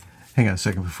Hang on a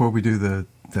second. Before we do the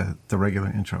regular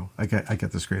intro, I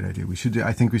got this great idea.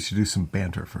 I think we should do some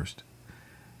banter first.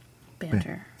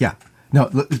 Banter. Yeah. No,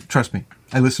 trust me.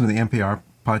 I listen to the NPR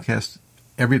podcast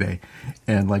every day,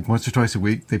 and like once or twice a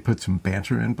week, they put some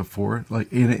banter in before,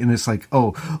 like, and it's like,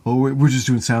 oh, we're just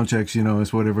doing sound checks,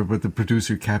 it's whatever, but the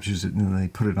producer captures it and then they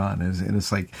put it on, and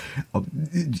it's like,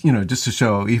 just to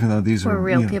show, even though we're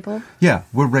real people. Yeah,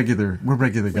 we're regular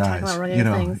guys, talk about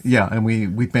regular things. Yeah, and we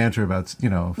banter about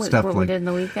stuff what like we did in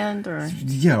the weekend, or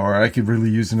or I could really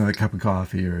use another cup of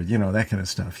coffee, or that kind of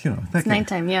stuff. It's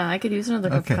nighttime. Yeah, I could use another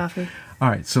cup of coffee. All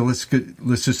right, so let's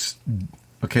just.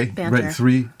 Okay, banter. Ready?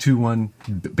 3, 2, 1.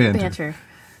 Banter. Banter.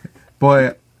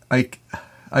 Boy, I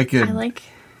could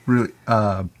really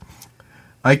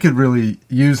I could really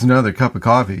use another cup of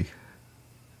coffee.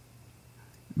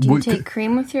 Do you take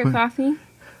cream with your coffee?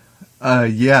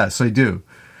 Yes, I do.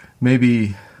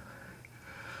 Maybe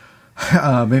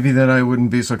then I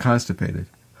wouldn't be so constipated.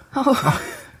 Oh.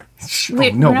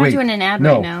 Wait, we're not doing an ad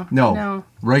right now. No.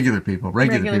 Regular people.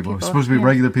 It's supposed to be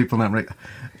regular people, not regular.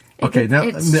 Okay, now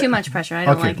it's too much pressure. I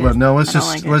don't like it. Well, no, let's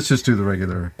just do the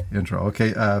regular intro.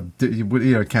 Okay,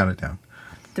 count it down.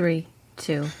 3,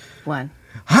 2, 1.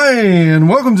 Hi, and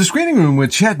welcome to Screening Room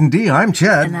with Chet and Dee. I'm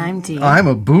Chet. And I'm Dee. I'm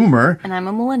a boomer. And I'm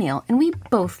a millennial. And we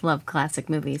both love classic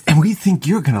movies. And we think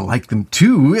you're going to like them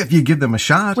too if you give them a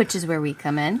shot. Which is where we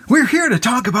come in. We're here to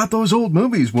talk about those old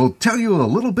movies. We'll tell you a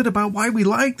little bit about why we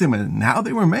like them and how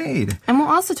they were made. And we'll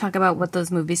also talk about what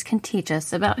those movies can teach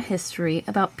us about history,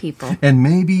 about people. And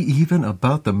maybe even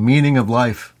about the meaning of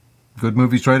life. Good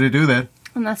movies try to do that.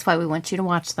 And that's why we want you to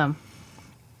watch them.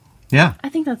 Yeah. I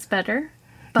think that's better.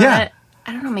 But yeah.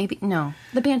 I don't know, maybe... No,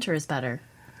 the banter is better.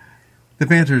 The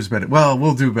banter is better. Well,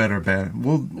 we'll do better.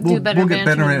 We'll get better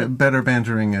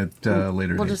bantering at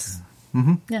later We'll days.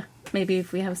 just... Yeah, maybe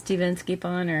if we have Steven Skeep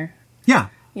on, or... Yeah.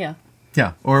 Yeah.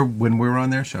 Yeah, or when we're on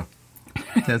their show.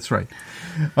 That's right.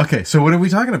 Okay, so what are we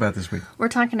talking about this week? We're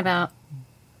talking about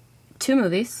 2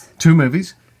 movies. 2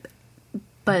 movies?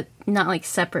 But not like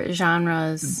separate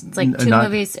genres. It's like 2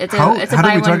 movies. It's a how buy do we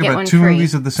one, talk get about one 2 free.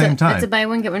 movies at the same time? It's a buy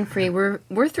one, get one free. We're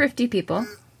thrifty people.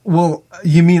 Well,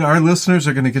 you mean our listeners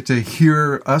are going to get to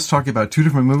hear us talking about 2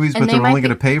 different movies, but they're only going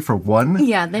to pay for one?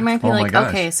 Yeah, they might be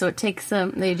okay, so it takes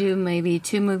them, they do maybe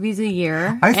 2 movies a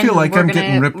year. I feel like I'm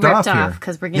getting ripped off here.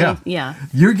 Because we're getting, yeah.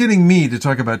 You're getting me to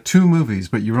talk about 2 movies,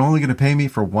 but you're only going to pay me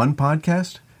for 1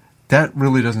 podcast? That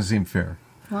really doesn't seem fair.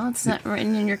 Well, it's not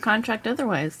written in your contract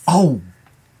otherwise. Oh,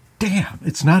 damn.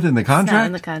 It's not in the contract? It's not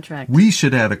in the contract. We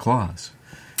should add a clause.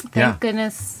 Thank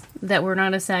goodness that we're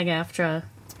not a SAG-AFTRA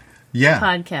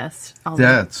podcast.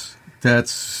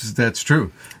 That's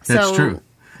true. That's true.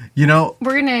 You're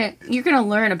gonna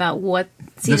learn about what.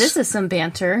 This is some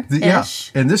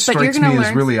banter-ish. And this strikes me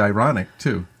as really ironic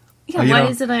too. Yeah, why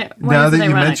is it? Now that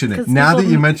you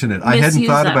mention it, I hadn't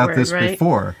thought about this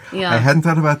before. Yeah. I hadn't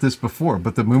thought about this before.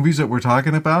 But the movies that we're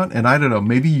talking about, and I don't know,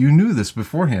 maybe you knew this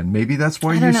beforehand. Maybe that's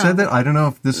why you said that. I don't know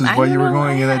if this is why you were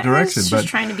going in that direction. I was just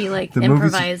trying to be like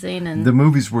improvising and the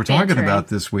movies we're talking about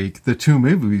this week. The 2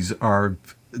 movies are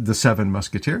the 7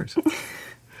 Musketeers.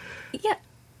 Yeah,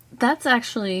 that's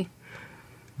actually.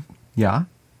 Yeah.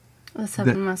 The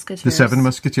 7 Musketeers. The 7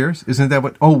 Musketeers? Isn't that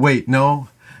what? Oh wait, no.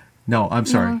 No, I'm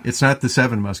sorry. No. It's not the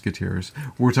 7 Musketeers.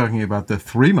 We're talking about the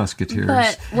 3 Musketeers.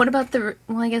 But what about the...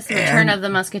 Well, I guess the Return of the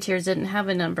Musketeers didn't have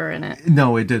a number in it.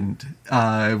 No, it didn't.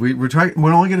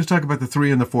 We're only going to talk about the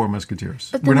 3 and the 4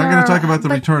 Musketeers. We're not going to talk about the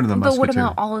Return of the Musketeers. But what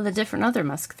about all of the different other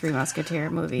 3 Musketeer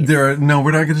movies? We're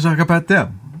not going to talk about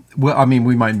them. Well, I mean,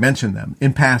 we might mention them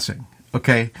in passing.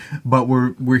 Okay, but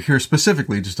we're here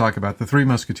specifically to talk about the 3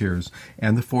 Musketeers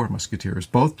and the 4 Musketeers,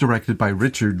 both directed by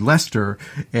Richard Lester,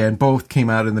 and both came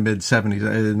out in the mid-70s,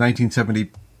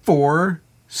 1974,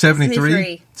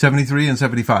 73, and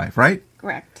 75, right?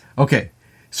 Correct. Okay,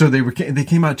 so they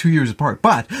came out 2 years apart,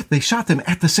 but they shot them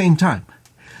at the same time.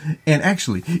 And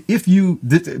actually,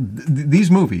 these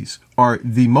movies are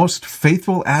the most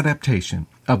faithful adaptation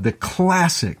of the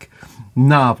classic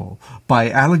novel by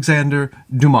Alexandre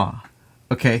Dumas.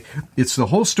 Okay, it's the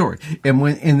whole story. And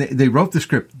when they wrote the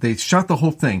script, they shot the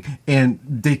whole thing, and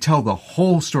they tell the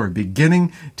whole story,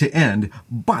 beginning to end.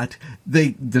 But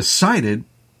they decided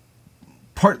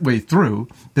partway through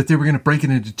that they were going to break it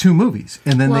into 2 movies,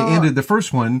 and then they ended the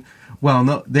first one. Well,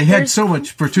 no, they had so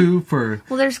much for 2 for.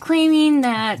 Well, there's claiming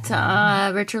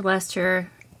that Richard Lester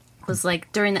was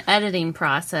like during the editing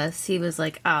process, he was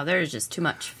like, "Oh, there's just too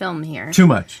much film here, too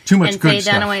much and good stuff." And Faye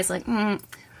Dunaway's like,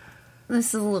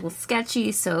 this is a little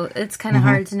sketchy, so it's kind of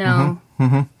hard to know.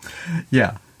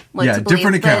 Yeah.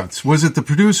 Different accounts. Was it the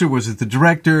producer? Was it the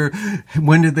director?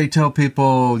 When did they tell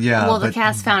people? Yeah. Well, the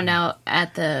cast found out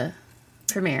at the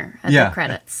premiere at Yeah. the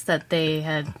credits that they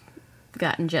had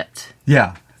gotten gypped.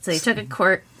 Yeah. So they took a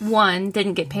court. One,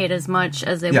 didn't get paid as much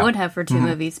as they Yeah. would have for two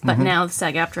movies, but now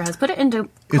SAG-AFTRA has put it into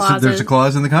There's clauses. a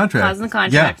clause in the contract. Clause in the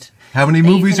contract. Yeah. How many that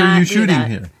movies are cannot you do shooting that.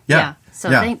 here? Yeah. So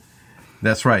they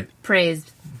That's right.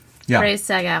 praised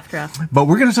SAG-AFTRA. But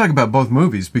we're going to talk about both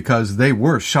movies because they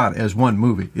were shot as one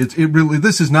movie. It really,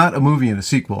 this is not a movie and a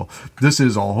sequel. This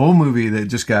is a whole movie that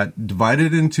just got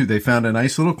divided into, they found a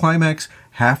nice little climax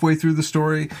halfway through the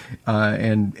story,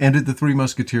 and ended the Three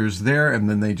Musketeers there, and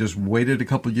then they just waited a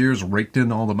couple years, raked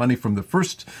in all the money from the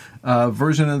first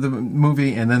version of the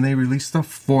movie, and then they released the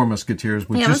Four Musketeers,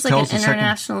 which Yeah, it just was like tells an the second.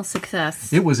 international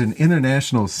success. It was an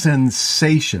international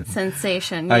sensation.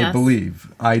 Sensation, I yes. believe.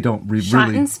 I don't Shot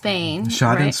really. in Spain.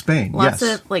 Shot in right? Spain, Lots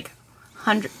yes.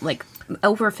 of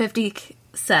over 50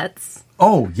 sets.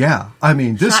 Oh yeah, I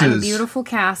mean this Shot in is beautiful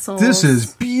castles. This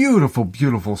is beautiful,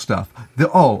 beautiful stuff.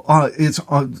 It's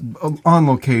on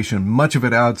location. Much of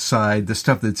it outside. The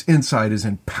stuff that's inside is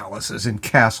in palaces and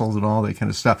castles and all that kind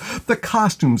of stuff. The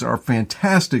costumes are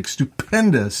fantastic,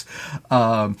 stupendous.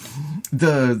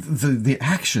 The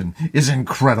action is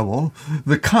incredible.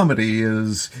 The comedy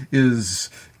is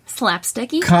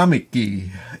slapsticky.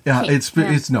 comic-y. Yeah, Yeah. it's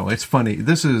funny.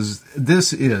 This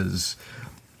is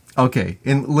okay.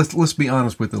 And let's be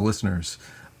honest with the listeners.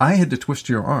 I had to twist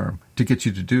your arm to get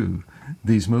you to do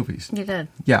these movies. You did.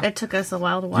 Yeah. It took us a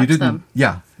while to You watch didn't. them.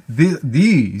 Yeah.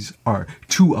 These are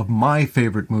two of my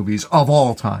favorite movies of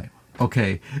all time.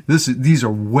 Okay, these are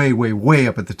way, way, way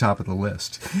up at the top of the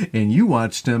list. And you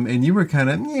watched them, and you were kind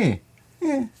of, meh.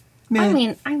 I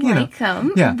mean, I like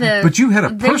them. Yeah, but you had a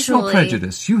personal visually-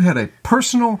 prejudice. You had a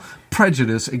personal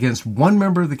prejudice against one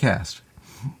member of the cast.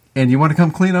 And you want to come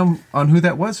clean on who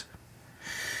that was?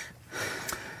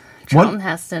 Charlton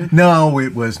Heston. No,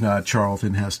 it was not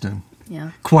Charlton Heston.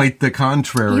 Yeah. Quite the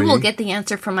contrary. You will get the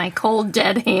answer from my cold,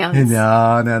 dead hands.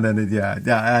 No,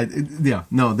 yeah.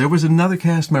 No, there was another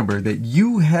cast member that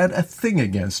you had a thing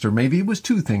against, or maybe it was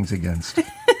two things against.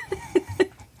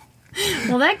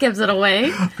 Well, that gives it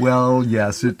away. Well,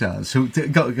 yes, it does. Go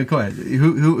ahead.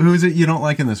 Who is it you don't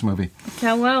like in this movie?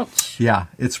 Raquel Welch. Yeah,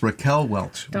 it's Raquel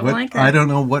Welch. Don't like her. I don't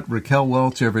know what Raquel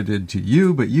Welch ever did to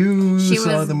you, but you She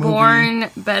saw was the movie. born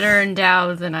better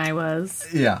endowed than I was.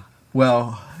 Yeah.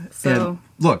 Well, So- and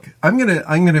look, I'm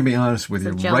gonna be honest with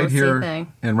you It's a right jealousy here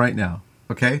thing. and right now.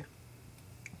 Okay,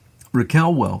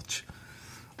 Raquel Welch.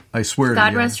 I swear to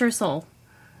God you. rest her soul.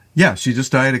 Yeah, she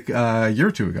just died a year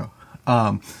or two ago.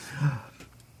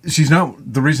 She's not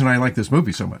the reason I like this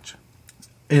movie so much.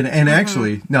 And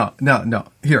actually, no.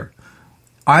 Here,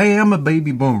 I am a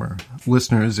baby boomer,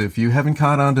 listeners. If you haven't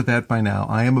caught on to that by now,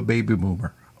 I am a baby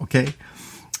boomer. Okay,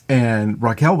 and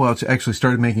Raquel Welch actually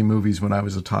started making movies when I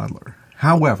was a toddler.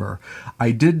 However,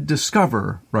 I did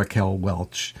discover Raquel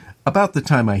Welch about the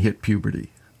time I hit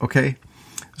puberty. Okay,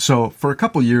 so for a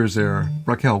couple years there,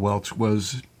 Raquel Welch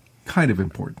was kind of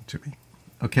important to me.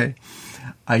 Okay,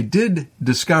 I did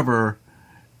discover,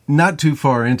 not too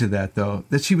far into that though,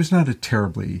 that she was not a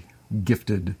terribly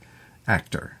gifted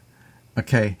actor.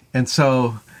 Okay, and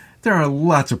so there are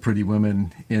lots of pretty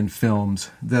women in films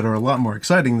that are a lot more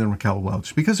exciting than Raquel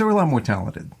Welch because they're a lot more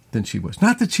talented than she was.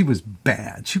 Not that she was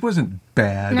bad. She wasn't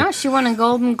bad. No, she won a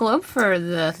Golden Globe for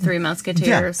the Three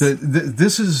Musketeers. Yeah,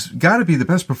 this has got to be the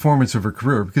best performance of her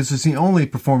career because it's the only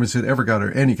performance that ever got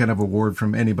her any kind of award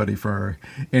from anybody for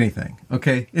anything.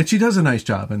 Okay, and she does a nice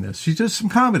job in this. She does some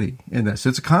comedy in this.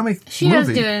 It's a comic She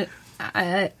movie. does do it.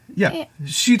 Yeah,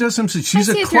 she does some. She's I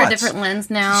a see it through a klutz. different lens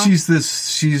now. She's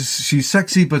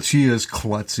sexy, but she is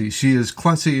klutzy. She is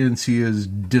klutzy and she is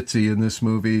ditzy in this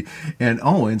movie. And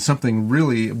something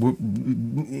really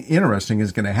interesting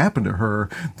is going to happen to her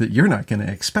that you're not going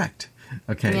to expect.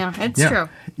 Okay. Yeah, it's true.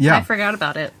 Yeah, I forgot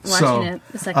about it watching it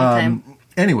the second time.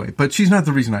 Anyway, but she's not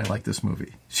the reason I like this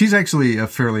movie. She's actually a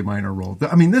fairly minor role.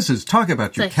 I mean, talk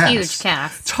about your It's a cast. huge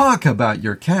cast. Talk about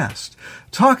your cast.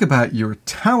 Talk about your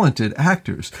talented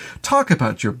actors. Talk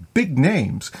about your big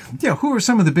names. Yeah, who are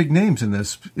some of the big names in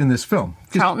this film?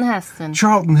 Charlton Heston.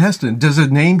 Charlton Heston. Does a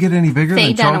name get any bigger Faye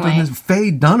than Charlton Dunaway. Heston?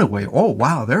 Faye Dunaway. Oh,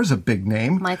 wow, there's a big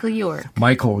name. Michael York.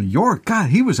 Michael York. God,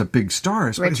 he was a big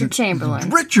star. Richard Chamberlain.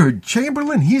 Richard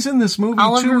Chamberlain. He's in this movie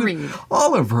Oliver too. Reed.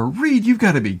 Oliver Reed. You've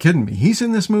got to be kidding me. He's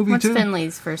in this movie What's too.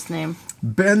 Finley's first name?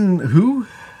 Ben who?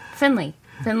 Finley.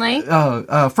 Finley?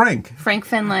 Frank. Frank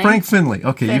Finley. Frank Finley.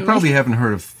 Okay, you Finley. probably haven't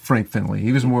heard of Frank Finley.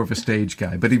 He was more of a stage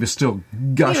guy, but he was still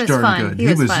gosh was darn fun. good. He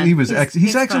was fun.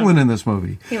 He's excellent fun. in this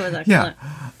movie. He was excellent.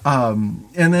 Yeah.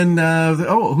 And then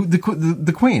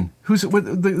the Queen. Who's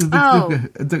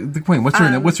the Queen? What's her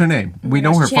name? What's her name? We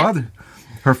know her Chap- father.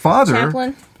 Her father.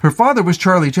 Chaplin? Her father was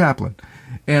Charlie Chaplin.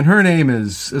 And her name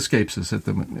escapes us at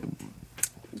the moment.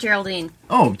 Geraldine.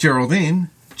 Oh, Geraldine.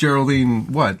 Geraldine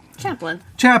what? Chaplin.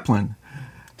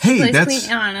 Hey, Plays that's...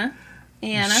 Queen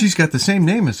Anna. She's got the same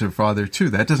name as her father, too.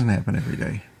 That doesn't happen every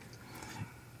day.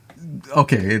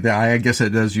 Okay, I guess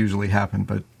that does usually happen,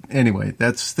 but anyway,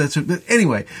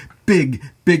 anyway, big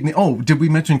name. Oh, did we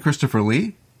mention Christopher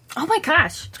Lee? Oh my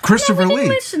gosh. Christopher we Lee. didn't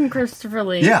mention Christopher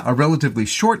Lee. Yeah, a relatively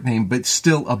short name, but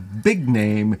still a big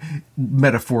name,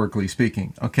 metaphorically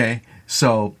speaking. Okay?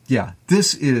 So, yeah,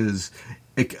 this is...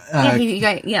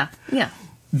 yeah.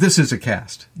 This is a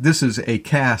cast. This is a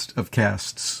cast of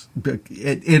casts.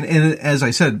 And as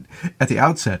I said at the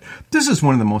outset, this is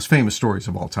one of the most famous stories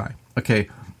of all time. Okay?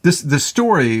 The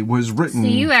story was written... So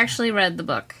you actually read the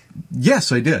book?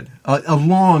 Yes, I did. A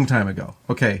long time ago.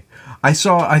 Okay. I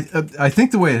think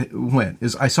the way it went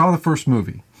is I saw the first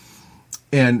movie.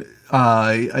 And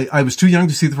I was too young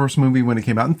to see the first movie when it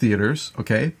came out in theaters,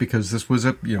 okay? Because this was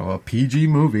a PG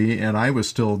movie, and I was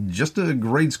still just a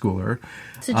grade schooler.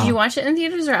 So did you watch it in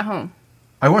theaters or at home?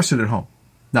 I watched it at home.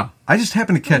 No, I just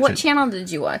happened to catch it. What channel did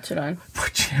you watch it on?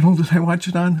 What channel did I watch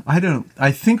it on?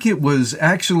 I think it was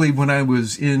actually when I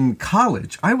was in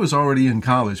college. I was already in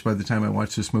college by the time I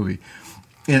watched this movie.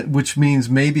 Which means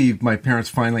maybe my parents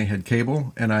finally had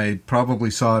cable, and I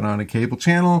probably saw it on a cable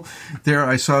channel. There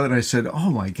I saw it, and I said, oh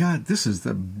my God, this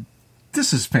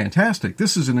is fantastic.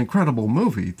 This is an incredible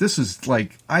movie. This is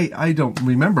like, I don't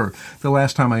remember the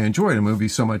last time I enjoyed a movie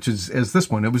so much as this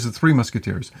one. It was The Three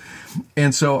Musketeers.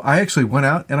 And so I actually went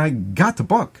out and I got the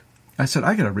book. I said,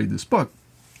 I got to read this book.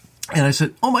 And I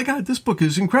said, oh my God, this book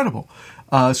is incredible.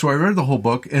 So I read the whole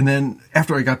book. And then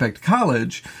after I got back to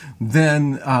college,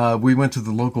 then we went to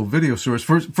the local video stores.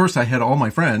 First, I had all my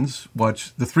friends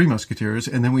watch The Three Musketeers.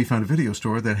 And then we found a video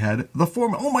store that had the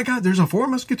Four. Oh my God, there's a Four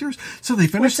Musketeers? So they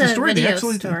finished the story. Video they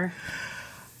actually store?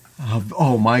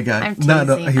 Oh my God! I'm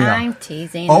teasing. I'm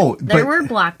teasing. Oh, there were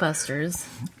blockbusters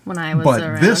when I was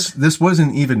around. But this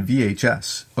wasn't even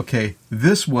VHS. Okay,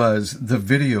 this was the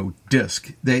video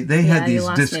disc. They had these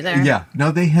discs. Yeah,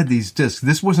 no, they had these discs.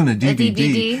 This wasn't a DVD. A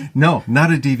DVD? No,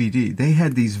 not a DVD. They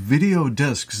had these video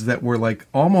discs that were like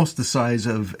almost the size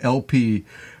of LP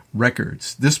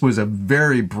records. This was a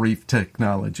very brief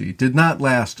technology. Did not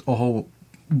last all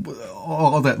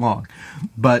that long,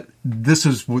 but this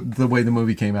is the way the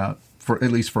movie came out, for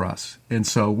at least for us. And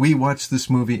so we watched this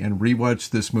movie and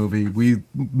rewatched this movie. We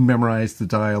memorized the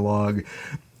dialogue.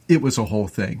 It was a whole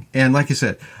thing. And like I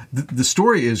said, the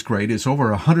story is great. It's over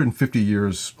 150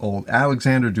 years old.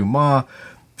 Alexandre Dumas,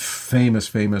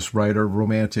 famous writer,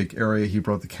 romantic area. He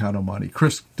wrote The Count of Monte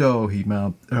Cristo. He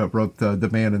wrote the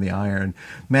Man in the Iron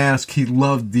Mask. He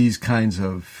loved these kinds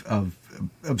of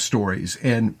stories.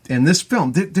 And this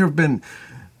film, there have been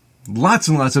lots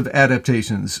and lots of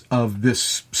adaptations of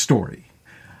this story.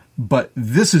 But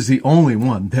this is the only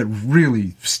one that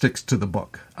really sticks to the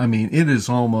book. I mean, it is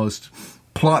almost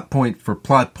plot point for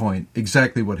plot point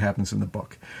exactly what happens in the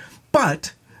book.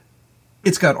 But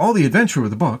it's got all the adventure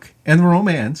of the book and the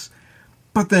romance.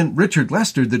 But then Richard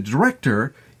Lester, the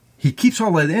director, he keeps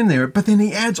all that in there, but then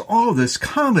he adds all this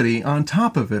comedy on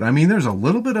top of it. I mean, there's a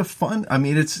little bit of fun. I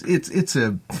mean, it's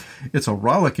a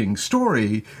rollicking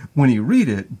story when you read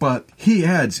it, but he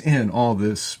adds in all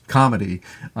this comedy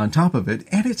on top of it,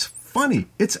 and it's funny.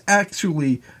 It's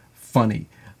actually funny.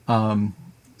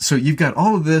 So you've got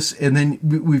all of this, and then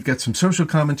we've got some social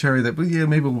commentary that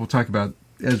maybe we'll talk about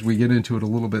as we get into it a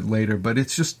little bit later. But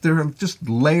it's just there are just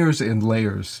layers and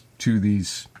layers to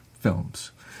these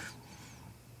films.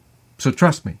 So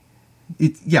trust me.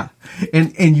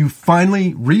 And you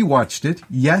finally rewatched it,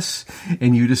 yes,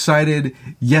 and you decided,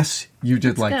 yes, you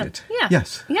did like it. Yeah.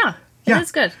 Yes. Yeah. It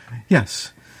is good.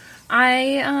 Yes.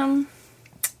 I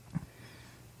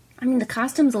mean, the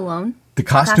costumes alone. The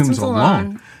costumes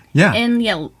alone. Yeah. And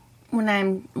when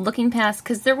I'm looking past,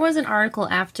 because there was an article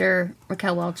after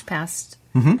Raquel Welch passed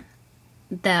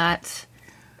that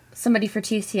somebody for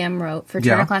TCM wrote, for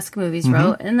Turner Classic Movies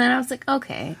wrote, and then I was like,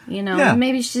 okay,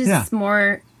 maybe she's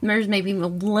more, there's maybe a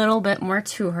little bit more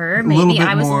to her. Maybe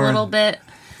I was a little bit...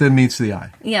 Than meets the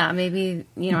eye. Yeah, maybe,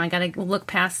 I got to look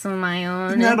past some of my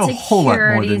own Not a whole lot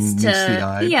more than meets the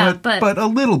eye. Yeah, but a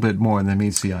little bit more than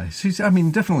meets the eye. She's,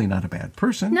 definitely not a bad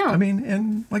person. No.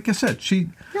 And like I said, she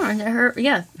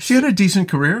had a decent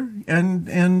career,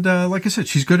 and like I said,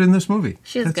 she's good in this movie.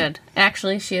 She is good.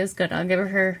 Actually, she is good. I'll give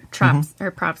her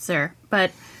props there.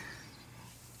 But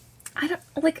I don't,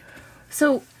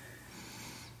 so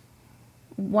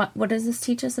what does this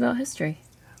teach us about history?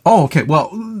 Oh, okay.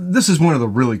 Well, this is one of the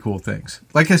really cool things.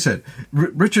 Like I said,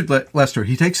 Richard Lester,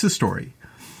 he takes the story,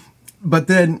 but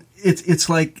then it's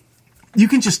like you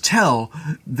can just tell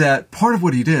that part of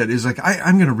what he did is like,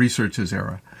 I'm going to research his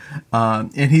era.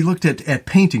 And he looked at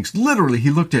paintings. Literally, he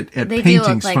looked at they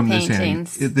paintings like from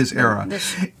paintings. this era.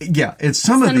 Yeah, it's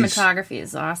the cinematography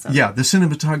is awesome. Yeah, the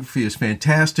cinematography is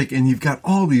fantastic, and you've got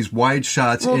all these wide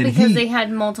shots. Well, and because they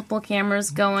had multiple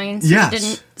cameras going, so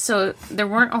yes. So there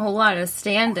weren't a whole lot of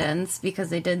stand-ins because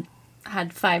they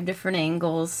had 5 different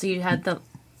angles. So you had the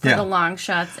long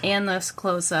shots and the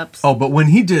close-ups. Oh, but when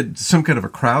he did some kind of a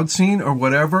crowd scene or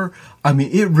whatever, I mean,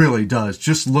 it really does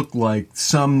just look like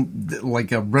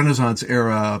a Renaissance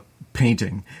era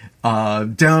painting,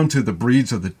 down to the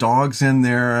breeds of the dogs in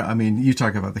there. I mean, you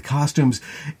talk about the costumes,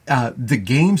 the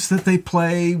games that they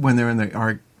play when they're in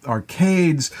the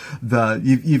arcades.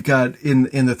 You've got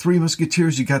in the Three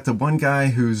Musketeers, you got the one guy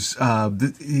who's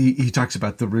he talks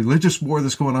about the religious war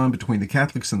that's going on between the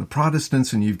Catholics and the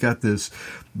Protestants, and you've got this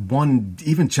one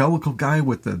evangelical guy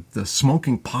with the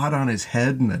smoking pot on his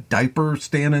head and a diaper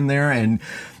standing there, and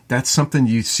that's something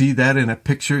you see that in a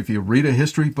picture. If you read a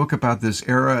history book about this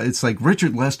era, it's like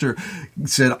Richard Lester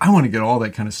said, I want to get all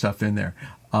that kind of stuff in there.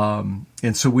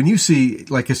 And so when you see,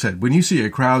 like I said, when you see a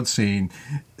crowd scene,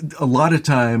 a lot of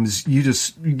times you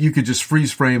could just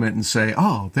freeze frame it and say,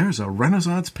 oh, there's a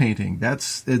Renaissance painting.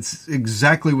 It's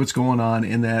exactly what's going on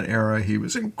in that era. He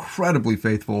was incredibly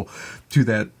faithful to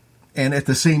that. And at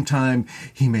the same time,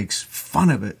 he makes fun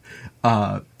of it.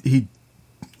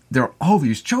 There are all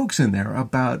these jokes in there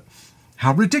about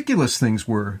how ridiculous things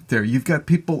were there. You've got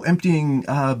people emptying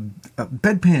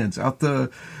bedpans out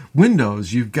the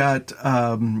windows. You've got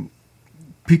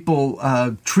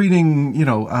people treating,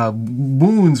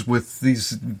 wounds with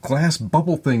these glass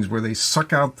bubble things where they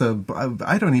suck out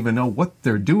I don't even know what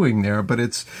they're doing there, but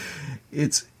it's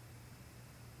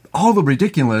all the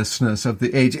ridiculousness of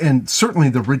the age, and certainly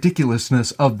the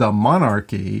ridiculousness of the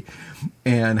monarchy,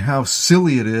 and how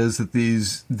silly it is that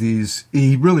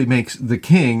he really makes the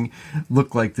king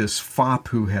look like this fop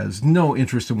who has no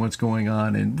interest in what's going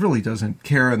on and really doesn't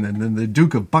care. And then the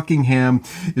Duke of Buckingham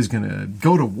is going to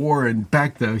go to war and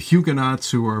back the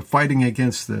Huguenots who are fighting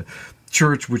against the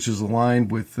church, which is aligned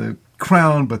with the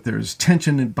crown, but there's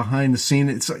tension behind the scene.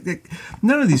 It's like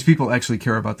none of these people actually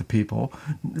care about the people.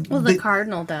 Well, the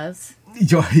cardinal does.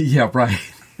 Yeah, right.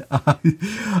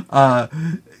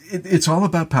 It's all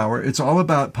about power. It's all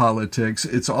about politics.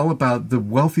 It's all about the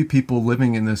wealthy people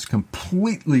living in this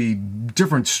completely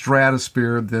different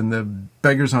stratosphere than the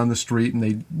beggars on the street, and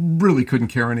they really couldn't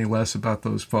care any less about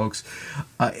those folks.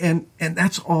 And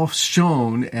that's all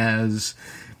shown as,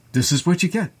 this is what you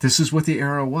get. This is what the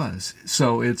era was.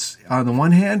 So it's, on the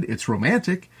one hand, it's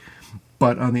romantic,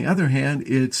 but on the other hand,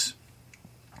 it's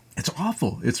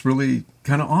awful. It's really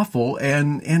kind of awful,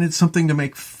 and it's something to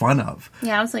make fun of.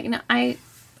 Yeah, I was like,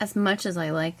 as much as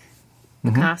I like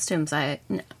the costumes, I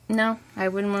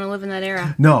wouldn't want to live in that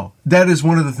era. No, that is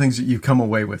one of the things that you come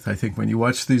away with, I think, when you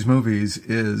watch these movies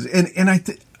is, and I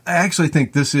actually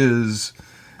think this is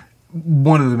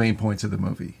one of the main points of the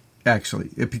movie. Actually,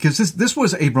 because this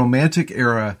was a romantic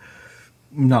era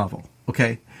novel,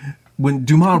 okay? When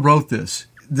Dumas wrote this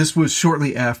was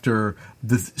shortly after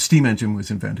the steam engine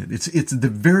was invented. It's the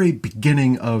very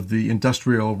beginning of the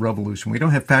Industrial Revolution. We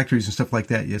don't have factories and stuff like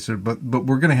that yet, sir, but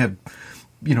we're going to have,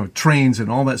 trains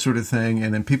and all that sort of thing,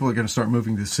 and then people are going to start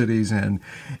moving to cities, and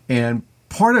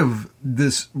part of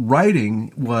this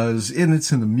writing was, and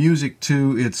it's in the music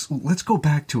too, let's go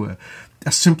back to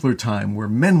a simpler time where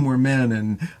men were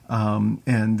men,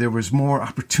 and there was more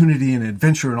opportunity and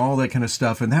adventure and all that kind of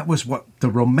stuff. And that was what the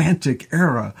Romantic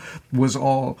era was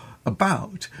all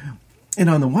about. And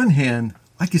on the one hand,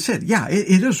 like you said, yeah,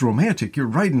 it is romantic. You're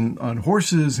riding on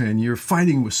horses and you're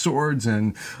fighting with swords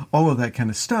and all of that kind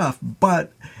of stuff.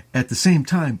 But at the same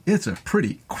time, it's a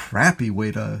pretty crappy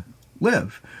way to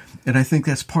live. And I think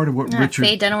that's part of what Richard...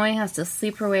 Faye Dunaway has to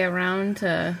sleep her way around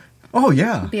to... Oh,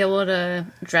 yeah. Be able to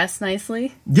dress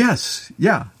nicely? Yes,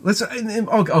 yeah.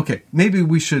 Okay, maybe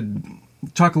we should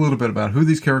talk a little bit about who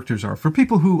these characters are for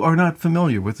people who are not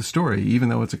familiar with the story, even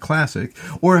though it's a classic,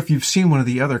 or if you've seen one of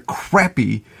the other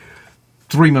crappy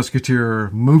Three Musketeer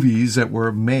movies that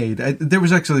were made. There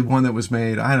was actually one that was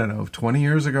made, 20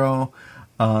 years ago,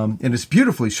 and it's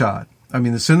beautifully shot. I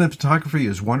mean, the cinematography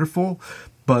is wonderful,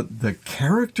 but the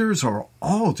characters are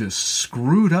all just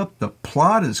screwed up. The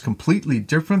plot is completely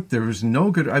different. There is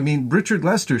no good... I mean, Richard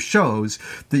Lester shows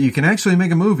that you can actually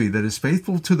make a movie that is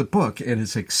faithful to the book, and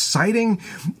it's exciting,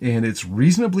 and it's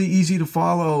reasonably easy to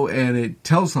follow, and it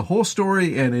tells the whole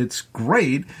story, and it's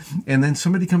great. And then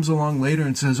somebody comes along later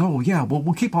and says, oh, yeah, well,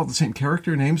 we'll keep all the same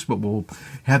character names, but we'll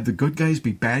have the good guys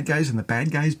be bad guys, and the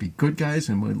bad guys be good guys,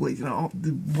 and we'll,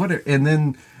 whatever. And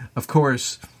then, of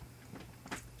course...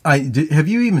 Have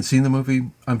you even seen the movie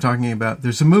I'm talking about?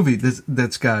 There's a movie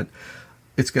that's got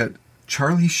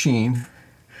Charlie Sheen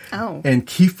and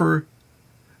Kiefer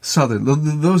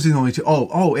Sutherland. Those are the only two.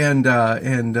 And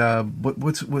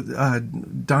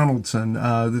Donaldson,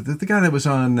 the guy that was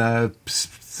on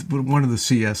one of the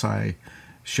CSI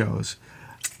shows.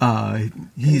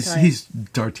 He's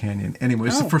D'Artagnan. Anyway,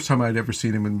 it's the first time I'd ever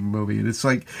seen him in a movie. And it's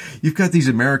like, you've got these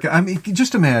American... I mean,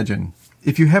 just imagine,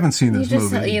 if you haven't seen this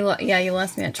movie... You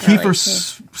lost me at Charlie. Kiefer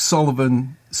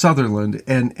Sutherland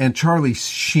and Charlie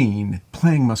Sheen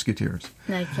playing Musketeers.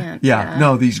 I can't. Yeah,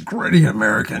 no, these gritty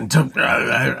American...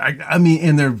 I mean,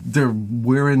 and they're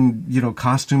wearing,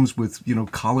 costumes with,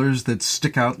 collars that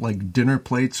stick out like dinner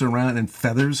plates around and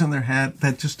feathers in their hat.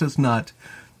 That just does not...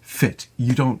 fit.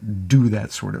 You don't do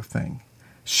that sort of thing.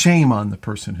 Shame on the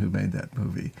person who made that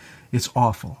movie. It's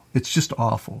awful. It's just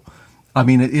awful. I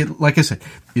mean, it like I said,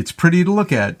 it's pretty to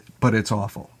look at, but it's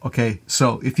awful. Okay,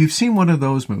 so if you've seen one of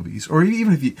those movies, or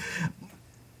even if you,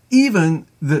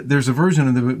 there's a version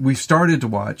of the we started to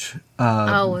watch.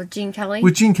 With Gene Kelly.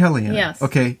 With Gene Kelly in it. Yes.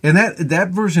 Okay, and that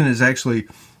version is actually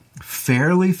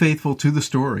fairly faithful to the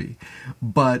story,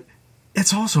 but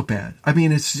it's also bad. I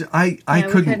mean, I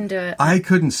couldn't do it. I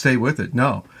couldn't stay with it.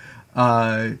 No,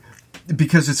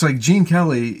 because it's like Gene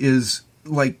Kelly is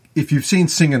like, if you've seen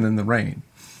Singing in the Rain,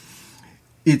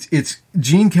 it's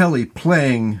Gene Kelly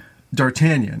playing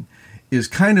D'Artagnan is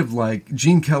kind of like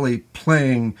Gene Kelly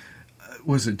playing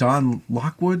was it Don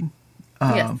Lockwood?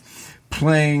 Yes.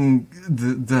 Playing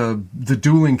the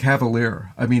dueling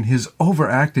cavalier. I mean, his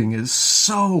overacting is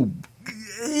so.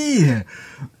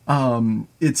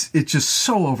 It's just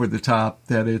so over the top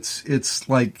that it's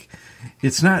like,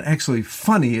 it's not actually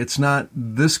funny. It's not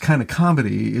this kind of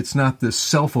comedy. It's not this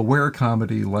self-aware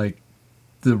comedy like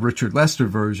the Richard Lester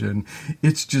version.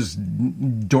 It's just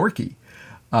dorky.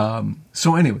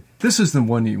 So anyway, this is the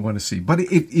one you want to see. But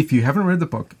if you haven't read the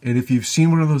book, and if you've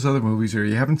seen one of those other movies, or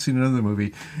you haven't seen another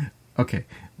movie, okay,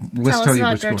 let's tell you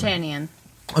what's going on. D'Artagnan.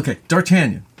 Okay,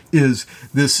 D'Artagnan is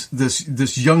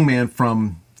this young man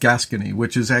from Gascony,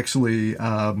 which is actually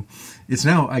it's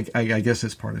now I guess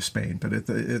it's part of Spain, but at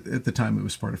the time it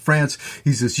was part of France.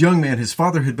 He's this young man. His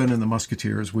father had been in the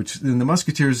Musketeers, which in the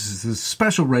Musketeers is this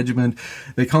special regiment.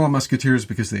 They call them Musketeers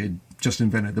because they had just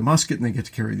invented the musket, and they get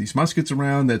to carry these muskets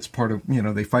around. That's part of,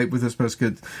 they fight with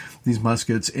these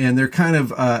muskets, and they're kind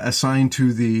of assigned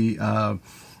to the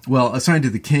assigned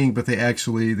to the king, but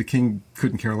the king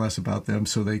couldn't care less about them,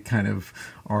 so they kind of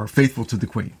are faithful to the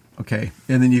queen. Okay,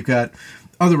 and then you've got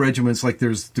other regiments, like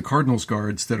there's the Cardinal's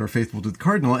Guards that are faithful to the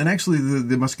Cardinal, and actually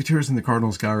the Musketeers and the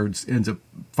Cardinal's Guards ends up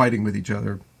fighting with each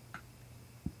other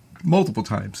multiple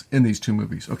times in these two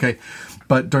movies, okay?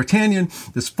 But D'Artagnan,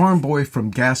 this farm boy from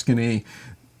Gascony,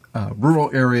 rural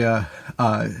area,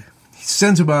 he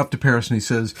sends him off to Paris, and he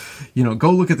says,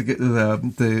 go look at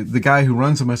the guy who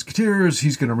runs the Musketeers.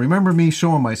 He's going to remember me,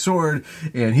 show him my sword,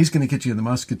 and he's going to get you in the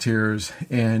Musketeers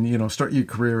and, start your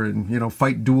career and,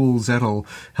 fight duels that'll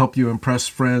help you impress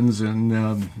friends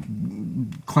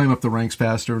and climb up the ranks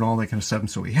faster and all that kind of stuff. And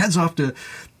so he heads off to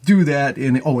do that,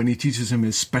 and he teaches him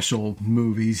his special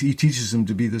movies. He teaches him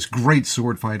to be this great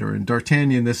sword fighter. And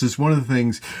D'Artagnan, this is one of the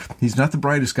things, he's not the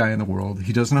brightest guy in the world.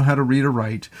 He doesn't know how to read or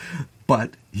write,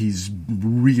 but he's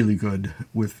really good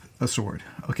with a sword,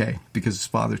 okay, because his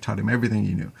father taught him everything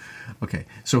he knew. Okay,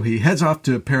 so he heads off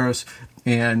to Paris,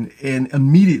 and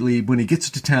immediately when he gets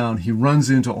to town, he runs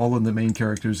into all of the main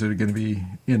characters that are going to be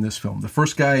in this film. The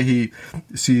first guy he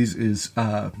sees is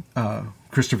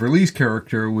Christopher Lee's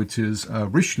character, which is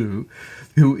Richelieu,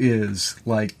 who is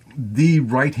like the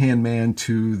right-hand man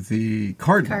to the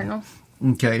Cardinal.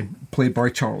 Okay, played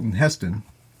by Charlton Heston.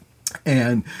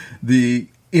 And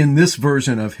in this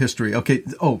version of history, okay,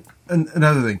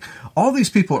 another thing, all these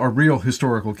people are real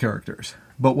historical characters,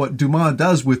 but what Dumas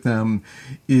does with them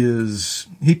is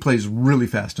he plays really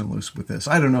fast and loose with this.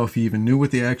 I don't know if he even knew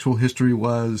what the actual history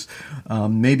was.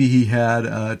 Maybe he had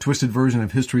a twisted version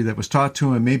of history that was taught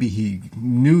to him. Maybe he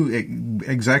knew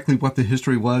exactly what the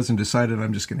history was and decided,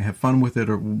 I'm just going to have fun with it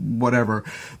or whatever.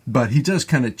 But he does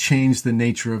kind of change the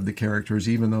nature of the characters,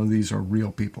 even though these are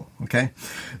real people, okay?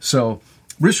 So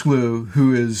Richelieu,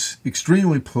 who is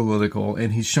extremely political,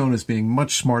 and he's shown as being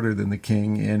much smarter than the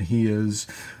king, and he is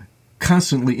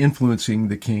constantly influencing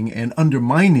the king and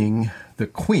undermining the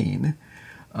queen.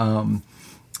 And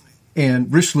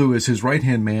Richelieu is his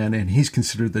right-hand man, and he's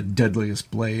considered the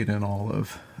deadliest blade in all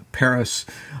of Paris.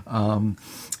 And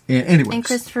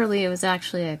Christopher Lee was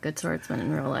actually a good swordsman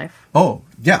in real life. Oh,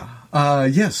 yeah.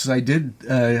 Yes, I did.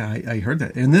 I heard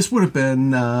that. And this would have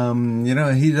been,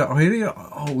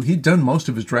 he'd done most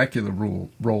of his Dracula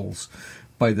roles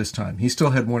by this time. He still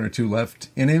had one or two left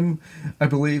in him, I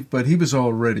believe, but he was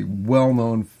already well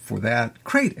known for that.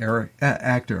 Great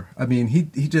actor. I mean, he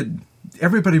did.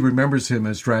 Everybody remembers him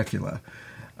as Dracula.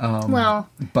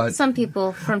 But some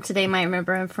people from today might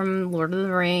remember him from Lord of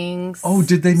the Rings. Oh,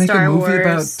 did they make Star a movie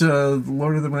Wars. about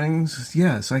Lord of the Rings?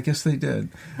 Yes, I guess they did.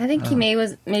 I think he maybe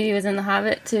was in The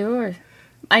Hobbit too, or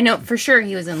I know for sure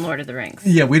he was in Lord of the Rings.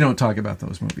 Yeah, we don't talk about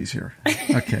those movies here.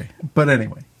 Okay, but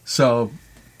anyway, so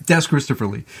that's Christopher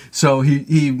Lee. So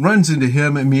he runs into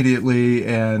him immediately,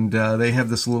 and they have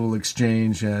this little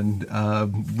exchange, and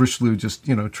Richelieu just,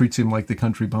 treats him like the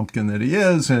country bumpkin that he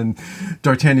is, and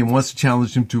D'Artagnan wants to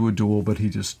challenge him to a duel, but he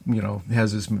just,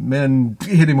 has his men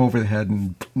hit him over the head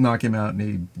and knock him out, and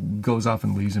he goes off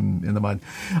and leaves him in the mud.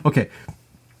 Okay.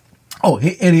 Oh,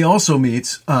 and he also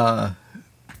meets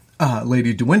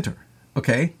Lady De Winter,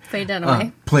 okay? Faye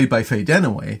Dunaway. Played by Faye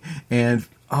Dunaway, and,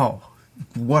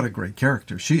 what a great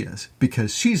character she is,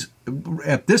 because she's,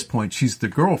 at this point, she's the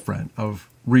girlfriend of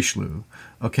Richelieu,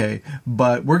 okay?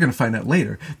 But we're going to find out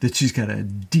later that she's got a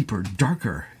deeper,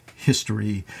 darker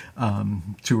history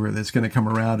to her that's going to come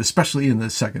around, especially in the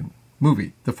second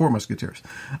movie, The Four Musketeers.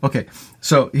 Okay,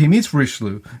 so he meets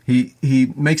Richelieu.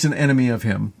 He makes an enemy of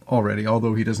him already,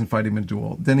 although he doesn't fight him in a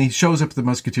duel. Then he shows up at the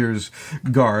Musketeers'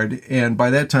 guard, and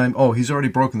by that time, he's already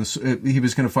broken he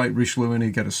was going to fight Richelieu, and he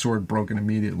got his sword broken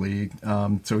immediately,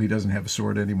 so he doesn't have a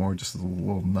sword anymore, just a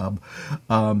little nub.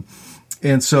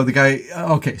 And so the guy,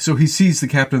 so he sees the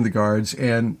captain of the guards,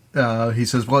 and he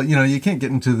says, well, you can't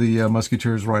get into the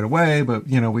Musketeers right away, but,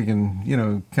 we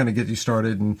can, kind of get you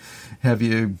started and have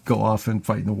you go off and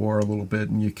fight in the war a little bit,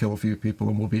 and you kill a few people,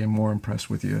 and we'll be more impressed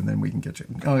with you, and then we can get you.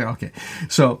 Oh, okay.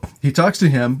 So he talks to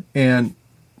him, and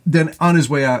then on his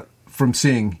way out from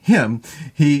seeing him,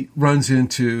 he runs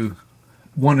into,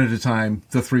 one at a time,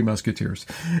 the three Musketeers.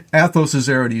 Athos is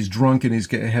there, and he's drunk, and he's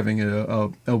having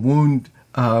a wound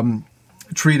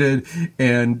treated,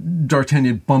 and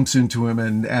D'Artagnan bumps into him,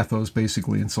 and Athos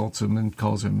basically insults him and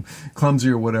calls him clumsy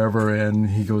or whatever,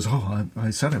 and he goes, I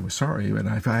said I was sorry, and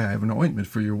I have an ointment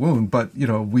for your wound, but,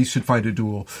 we should fight a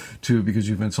duel, too, because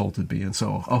you've insulted me, and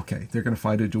so, okay, they're going to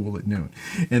fight a duel at noon.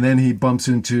 And then he bumps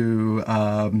into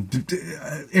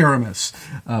Aramis,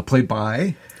 played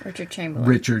by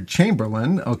Richard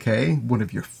Chamberlain, okay, one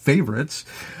of your favorites.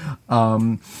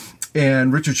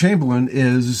 And Richard Chamberlain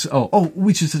is,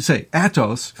 we should say,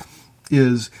 Athos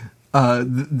is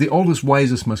the oldest,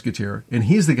 wisest musketeer, and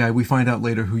he's the guy we find out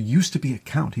later who used to be a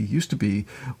count. He used to be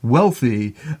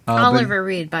wealthy. Oliver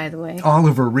Reed, by the way.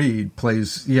 Oliver Reed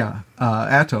plays,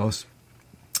 Athos.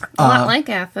 A lot like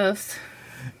Athos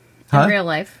in real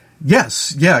life.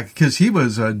 Yes, yeah, because he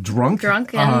was drunk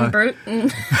and brute.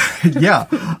 Yeah,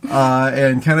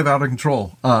 and kind of out of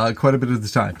control quite a bit of the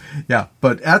time. Yeah,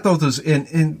 but Athos is,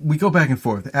 and we go back and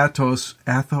forth.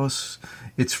 Athos,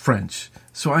 it's French,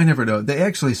 so I never know. They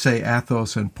actually say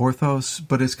Athos and Porthos,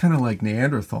 but it's kind of like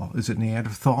Neanderthal. Is it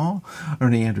Neanderthal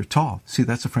or Neanderthal? See,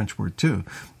 that's a French word too.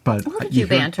 But you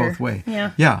hear it both ways.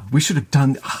 Yeah, we should have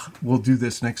done. We'll do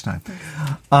this next time.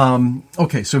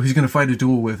 Okay, so he's going to fight a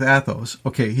duel with Athos.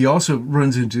 Okay, he also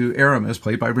runs into Aramis,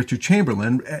 played by Richard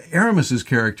Chamberlain. Aramis's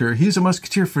character, he's a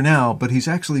musketeer for now, but he's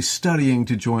actually studying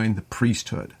to join the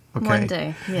priesthood. Okay. One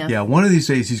day, yeah. Yeah, one of these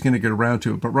days he's going to get around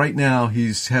to it. But right now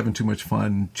he's having too much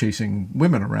fun chasing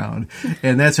women around.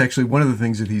 And that's actually one of the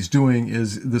things that he's doing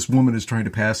is this woman is trying to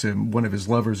pass him, one of his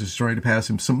lovers is trying to pass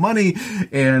him some money.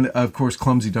 And, of course,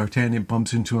 clumsy D'Artagnan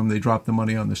bumps into him. They drop the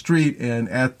money on the street. And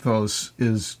Athos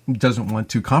doesn't want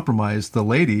to compromise the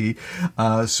lady.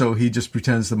 So he just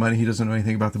pretends the money. He doesn't know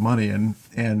anything about the money.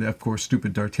 And of course,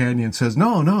 stupid D'Artagnan says,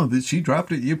 no, that she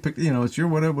dropped it. You picked, it's your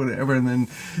whatever. And then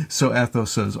so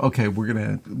Athos says, okay,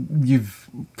 you've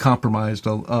compromised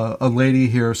a lady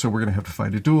here, so we're going to have to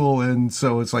fight a duel. And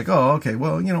so it's like, okay,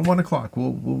 well, 1 o'clock,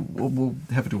 we'll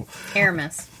have a duel.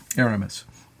 Aramis.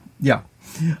 Yeah.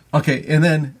 Okay. And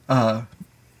then,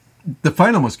 the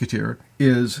final musketeer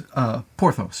is,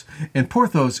 Porthos. And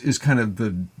Porthos is kind of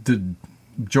the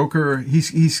Joker.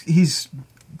 He's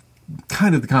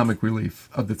kind of the comic relief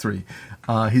of the three.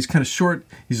 He's kind of short,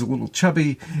 he's a little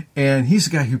chubby, and he's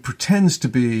the guy who pretends to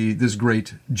be this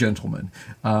great gentleman.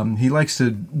 He likes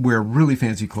to wear really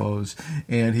fancy clothes,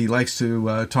 and he likes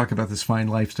to talk about this fine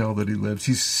lifestyle that he lives.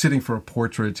 He's sitting for a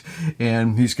portrait,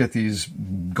 and he's got these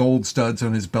gold studs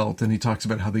on his belt, and he talks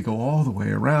about how they go all the way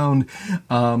around.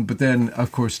 But then,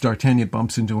 of course, D'Artagnan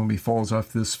bumps into him. He falls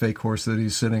off this fake horse that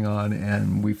he's sitting on,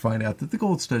 and we find out that the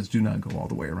gold studs do not go all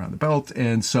the way around the belt.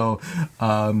 And so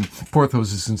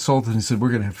Porthos is insulted and said, we're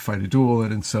going to have to fight a duel.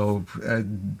 And so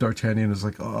D'Artagnan is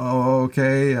like,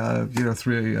 okay,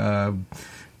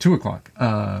 2 o'clock.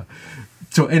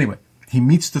 So anyway, he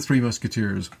meets the Three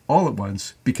Musketeers all at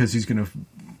once because he's going to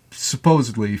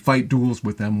supposedly fight duels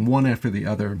with them one after the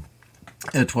other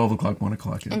at 12 o'clock, 1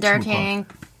 o'clock. And D'Artagnan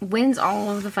wins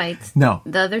all of the fights. No.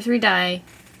 The other three die.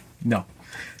 No,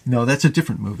 that's a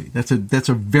different movie. That's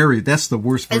the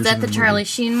worst version. Is that the of Charlie movie.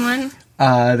 Sheen one?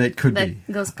 That could that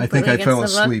be. Goes I think I fell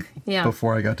asleep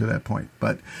before I got to that point.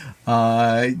 But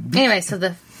anyway, so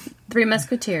the Three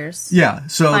Musketeers. Yeah,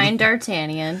 so find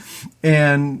D'Artagnan,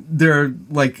 and they're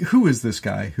like, "Who is this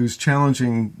guy who's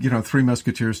challenging, Three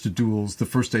Musketeers to duels the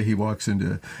first day he walks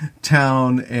into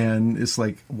town?" And it's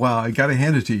like, "Wow, I got to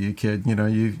hand it to you, kid.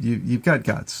 You've got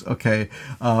guts, okay."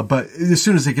 But as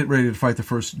soon as they get ready to fight the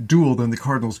first duel, then the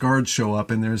Cardinals guards show up,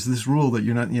 and there's this rule that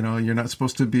you're not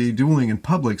supposed to be dueling in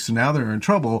public. So now they're in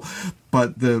trouble.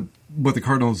 But what the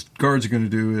Cardinals guards are going to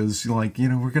do is we're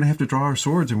going to have to draw our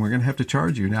swords and we're going to have to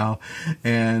charge you now.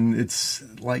 And it's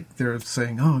like they're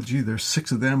saying, oh, gee, there's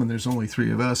 6 of them and there's only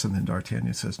 3 of us. And then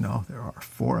D'Artagnan says, no, there are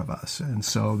 4 of us. And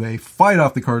so they fight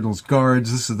off the Cardinals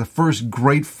guards. This is the first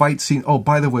great fight scene. Oh,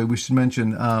 by the way, we should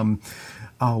mention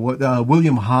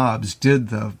William Hobbs did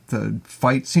the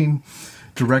fight scene,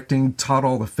 directing, taught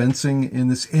all the fencing in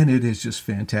this, and it is just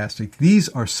fantastic. These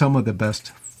are some of the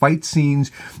best fight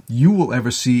scenes you will ever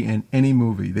see in any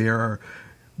movie. They are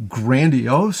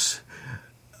grandiose.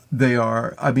 They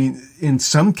are, in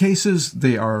some cases,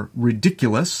 they are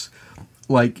ridiculous.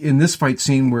 Like in this fight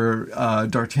scene where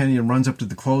D'Artagnan runs up to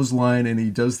the clothesline and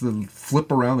he does the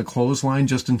flip around the clothesline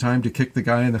just in time to kick the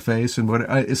guy in the face. And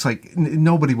it's like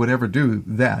nobody would ever do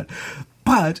that.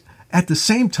 But at the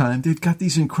same time, they've got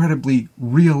these incredibly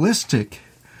realistic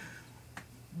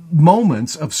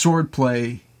moments of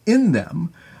swordplay in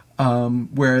them.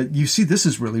 Where you see this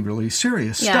is really, really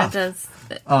serious stuff. Yeah, it does.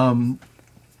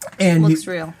 And looks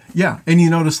real. Yeah, and you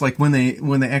notice like when they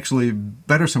actually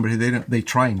better somebody, they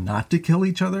try not to kill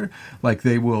each other. Like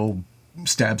they will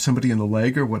stab somebody in the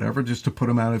leg or whatever just to put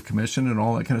them out of commission and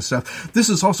all that kind of stuff. This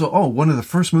is also one of the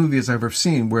first movies I've ever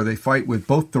seen where they fight with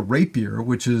both the rapier,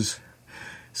 which is.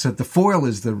 So the foil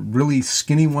is the really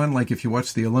skinny one. Like if you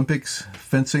watch the Olympics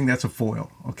fencing, that's a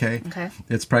foil. Okay.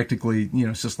 It's practically,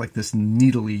 it's just like this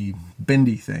needly,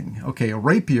 bendy thing. Okay. A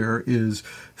rapier is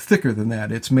thicker than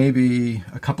that. It's maybe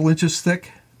a couple inches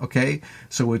thick. Okay.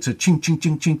 So it's a chink, chink,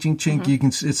 chink, chink, chink, chink.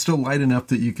 Mm-hmm. It's still light enough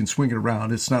that you can swing it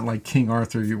around. It's not like King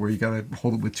Arthur where you got to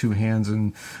hold it with 2 hands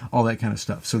and all that kind of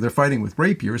stuff. So they're fighting with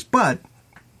rapiers, but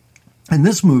in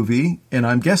this movie, and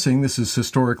I'm guessing this is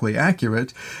historically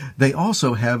accurate, they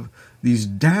also have these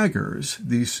daggers,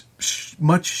 these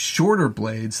much shorter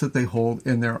blades that they hold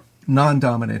in their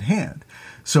non-dominant hand.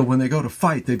 So when they go to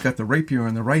fight, they've got the rapier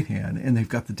in the right hand and they've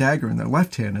got the dagger in their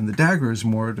left hand. And the dagger is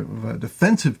more of a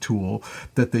defensive tool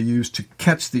that they use to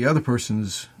catch the other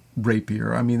person's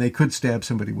rapier. They could stab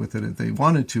somebody with it if they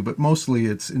wanted to, but mostly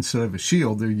it's instead of a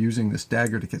shield, they're using this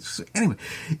dagger to catch. So anyway,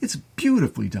 it's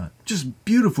beautifully done. Just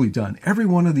beautifully done. Every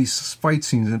one of these fight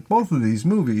scenes in both of these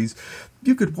movies,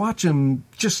 you could watch them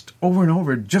just over and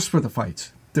over just for the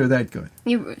fights. They're that good.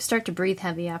 You start to breathe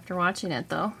heavy after watching it,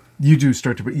 though. You do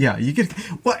start to breathe. Yeah, you get...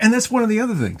 Well, and that's one of the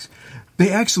other things. They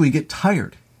actually get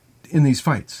tired in these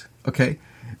fights, okay?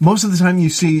 Most of the time you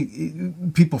see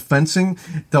people fencing,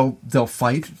 they'll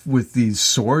fight with these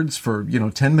swords for,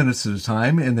 10 minutes at a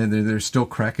time, and then they're still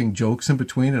cracking jokes in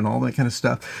between and all that kind of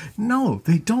stuff. No,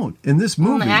 they don't. In this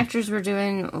movie... Well, the actors were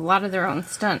doing a lot of their own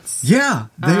stunts. Yeah.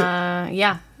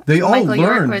 They all Michael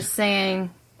York learned. Was saying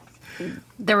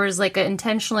there was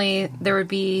there would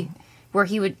be where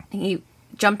he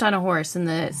jumped on a horse and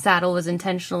the saddle was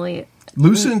intentionally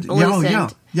loosened.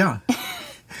 Yeah.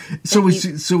 So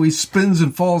he spins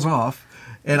and falls off,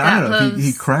 and I don't know if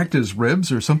he cracked his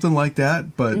ribs or something like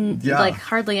that. But yeah, like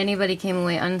hardly anybody came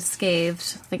away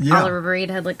unscathed. Like Oliver Reed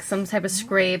had like some type of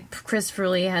scrape. Christopher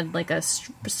Lee had like a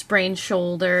sprained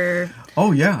shoulder.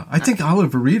 Oh yeah, I think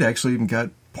Oliver Reed actually even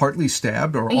got partly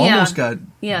stabbed or almost got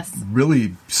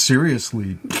really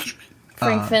seriously.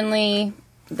 Frank Finley,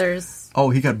 there's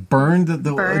he got burned. Hit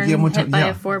by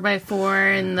a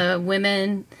 4x4, and the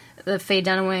women. The Faye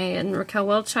Dunaway and Raquel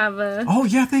Welch have a... Oh,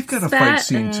 yeah, they've got a fight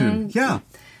scene, too. Yeah.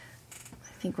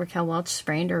 I think Raquel Welch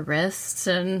sprained her wrists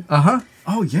and... Uh-huh.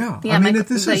 Oh, yeah.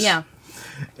 This is... Yeah.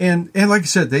 And like I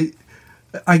said,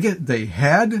 they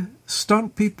had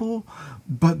stunt people,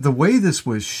 but the way this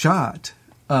was shot...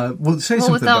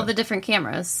 something with all the different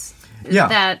cameras.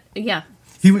 Yeah.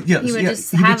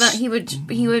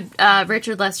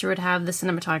 Richard Lester would have the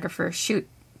cinematographer shoot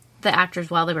the actors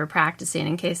while they were practicing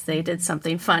in case they did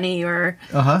something funny or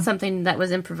something that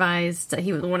was improvised that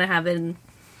he would want to have in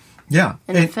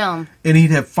the film. And he'd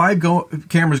have 5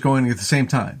 cameras going at the same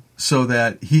time. so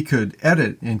that he could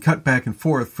edit and cut back and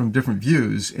forth from different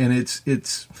views. And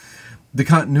it's the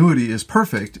continuity is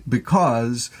perfect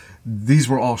because these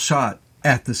were all shot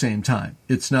at the same time.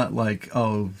 It's not like,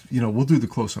 oh, we'll do the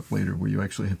close-up later where you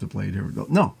actually have the blade. Here we go.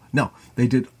 No. They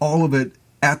did all of it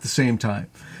at the same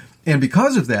time. And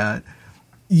because of that,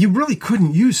 you really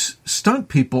couldn't use stunt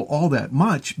people all that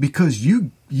much because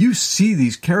you see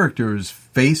these characters'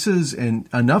 faces and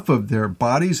enough of their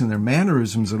bodies and their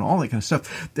mannerisms and all that kind of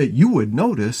stuff that you would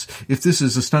notice if this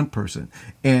is a stunt person.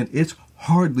 And it's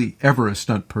hardly ever a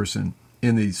stunt person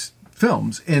in these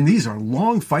films. And these are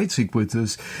long fight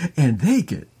sequences, and they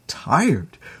get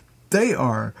tired. They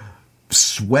are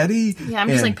sweaty. Yeah, I'm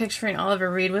just like picturing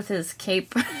Oliver Reed with his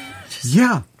cape.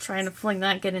 Trying to fling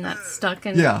that, getting that stuck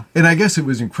in. Yeah, and I guess it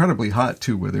was incredibly hot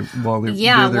too while they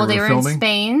were filming. In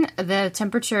Spain. The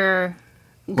temperature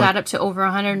got up to over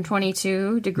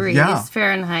 122 degrees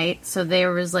Fahrenheit. So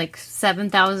there was like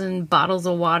 7,000 bottles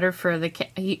of water for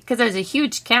because there's a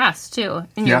huge cast too,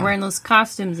 and you're wearing those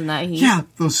costumes in that heat. Yeah,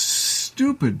 those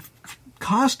stupid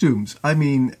costumes. I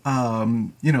mean,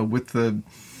 with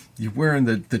you're wearing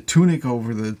the tunic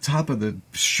over the top of the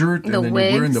shirt, and then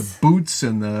wigs. You're wearing the boots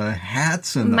and the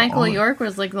hats. And Michael York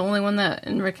was like the only one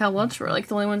and Raquel Welch were like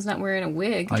the only ones not wearing a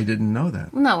wig. I didn't know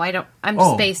that. No, I don't. I'm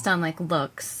just based on like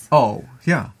looks. Oh,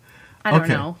 yeah. I don't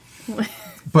know.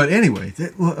 But anyway,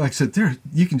 like I said,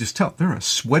 you can just tell they're a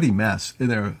sweaty mess,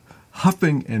 and they're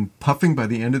huffing and puffing by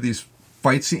the end of these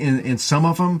fight scenes. And some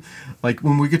of them, like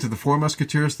when we get to the Four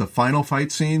Musketeers, the final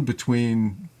fight scene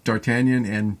between D'Artagnan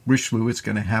and Richelieu, it's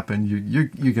going to happen. You're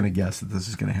going to guess that this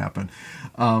is going to happen.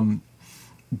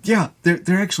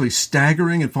 They're actually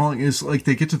staggering and falling. It's like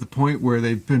they get to the point where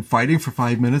they've been fighting for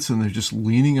 5 minutes and they're just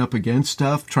leaning up against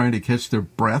stuff, trying to catch their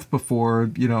breath before,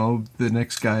 the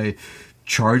next guy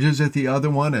charges at the other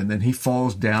one, and then he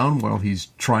falls down while he's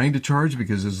trying to charge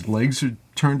because his legs are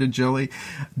turned to jelly.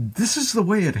 This is the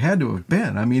way it had to have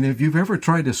been. I mean, if you've ever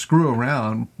tried to screw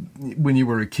around when you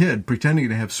were a kid, pretending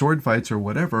to have sword fights or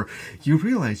whatever, you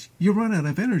realize you run out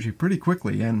of energy pretty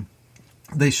quickly, and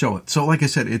they show it. So like I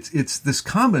said, it's this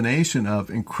combination of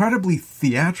incredibly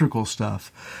theatrical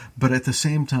stuff, but at the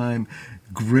same time,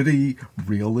 gritty,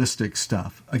 realistic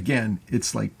stuff. Again,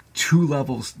 it's like two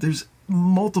levels. There's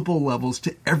multiple levels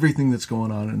to everything that's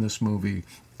going on in this movie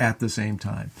at the same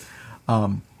time.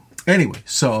 Anyway,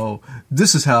 so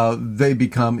this is how they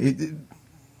become...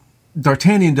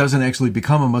 D'Artagnan doesn't actually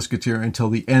become a musketeer until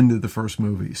the end of the first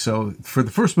movie. So for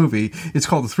the first movie, it's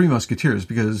called The Three Musketeers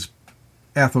because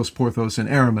Athos, Porthos, and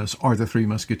Aramis are the Three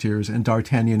Musketeers, and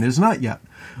D'Artagnan is not yet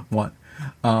one.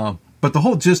 But the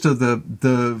whole gist of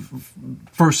the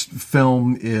first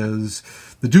film is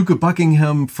the Duke of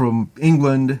Buckingham from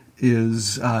England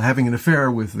is having an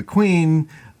affair with the Queen.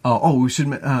 We should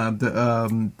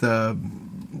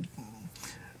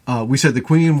we said the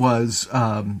Queen was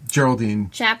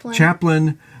Geraldine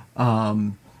Chaplin.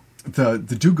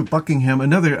 The Duke of Buckingham,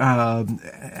 another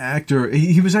actor.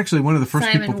 He was actually one of the first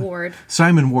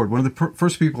Simon Ward, one of the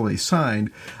first people they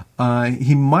signed.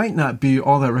 He might not be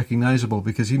all that recognizable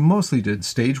because he mostly did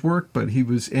stage work, but he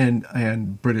was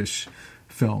in British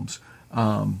films.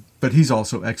 But he's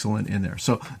also excellent in there.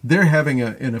 So they're having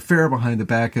an affair behind the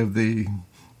back of the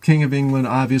King of England,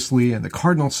 obviously, and the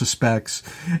Cardinal suspects,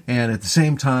 and at the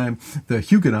same time, the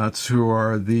Huguenots, who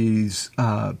are this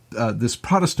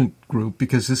Protestant group,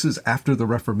 because this is after the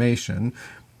Reformation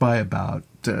by about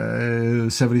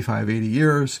 75, 80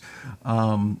 years.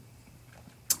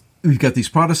 We've got these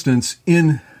Protestants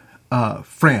in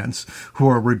France who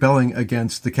are rebelling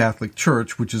against the Catholic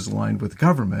Church, which is aligned with the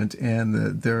government,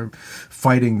 and they're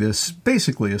fighting this,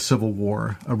 basically a civil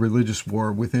war, a religious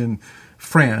war within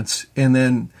France. And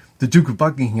then the Duke of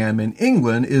Buckingham in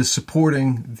England is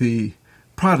supporting the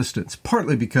Protestants,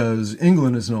 partly because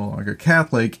England is no longer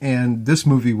Catholic, and this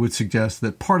movie would suggest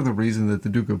that part of the reason that the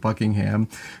Duke of Buckingham,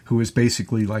 who is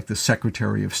basically like the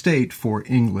Secretary of State for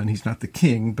England, he's not the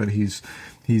king, but he's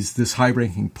this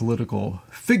high-ranking political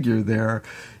figure there.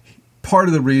 Part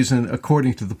of the reason,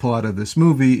 according to the plot of this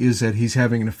movie, is that he's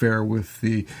having an affair with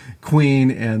the Queen,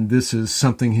 and this is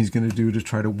something he's going to do to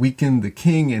try to weaken the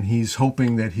king, and he's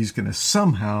hoping that he's going to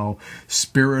somehow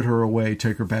spirit her away,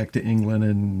 take her back to England,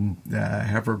 and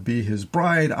have her be his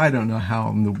bride. I don't know how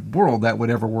in the world that would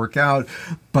ever work out,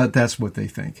 but that's what they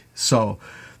think. So,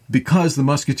 because the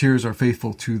Musketeers are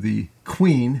faithful to the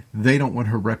Queen, they don't want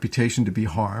her reputation to be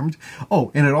harmed.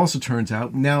 Oh, and it also turns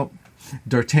out, now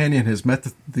D'Artagnan has met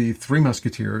the Three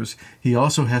Musketeers. He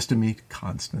also has to meet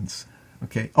Constance.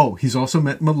 Okay. Oh, he's also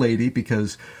met Milady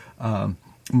because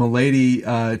Milady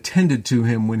tended to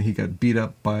him when he got beat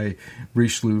up by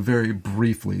Richelieu very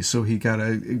briefly, so he got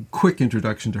a quick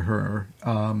introduction to her,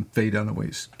 Faye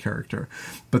Dunaway's character.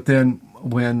 But then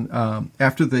when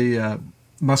after the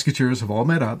Musketeers have all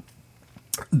met up,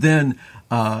 then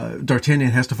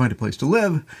D'Artagnan has to find a place to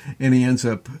live, and he ends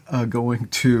up going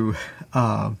to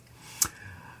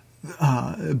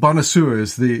Bonacieux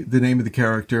is the name of the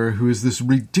character, who is this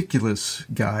ridiculous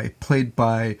guy played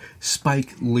by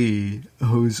Spike Lee,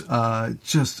 who's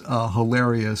just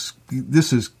hilarious.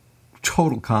 This is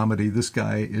total comedy. This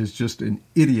guy is just an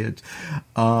idiot,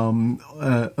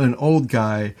 an old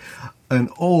guy, an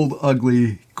old,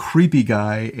 ugly, creepy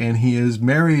guy, and he is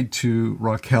married to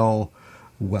Raquel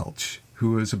Welch,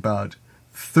 who is about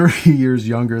 30 years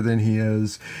younger than he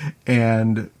is,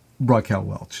 and Raquel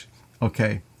Welch.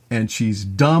 Okay. And she's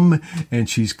dumb and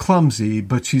she's clumsy,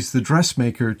 but she's the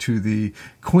dressmaker to the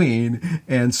queen.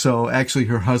 And so actually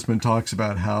her husband talks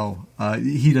about how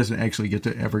he doesn't actually get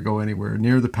to ever go anywhere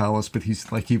near the palace, but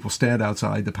he's like, he will stand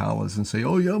outside the palace and say,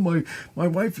 oh yeah, my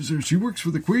wife is there. She works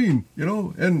for the queen, you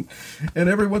know, and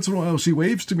every once in a while she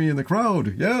waves to me in the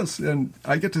crowd. Yes. And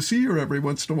I get to see her every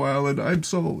once in a while. And I'm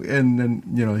so, and then,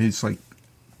 you know, he's like,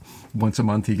 once a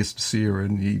month he gets to see her,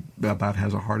 and he about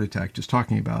has a heart attack just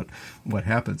talking about what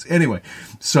happens. Anyway,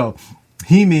 so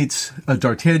he meets,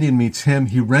 D'Artagnan meets him.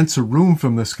 He rents a room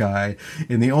from this guy,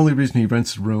 and the only reason he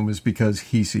rents the room is because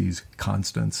he sees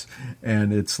Constance.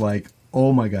 And it's like,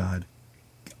 oh my God,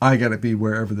 I got to be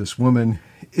wherever this woman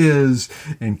is.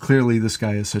 And clearly this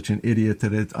guy is such an idiot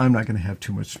that I'm not going to have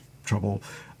too much trouble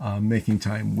making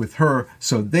time with her.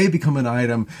 So they become an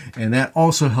item, and that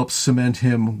also helps cement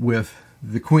him with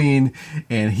the queen,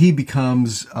 and he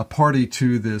becomes a party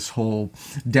to this whole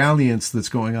dalliance that's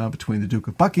going on between the Duke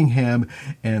of Buckingham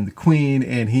and the queen,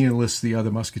 and he enlists the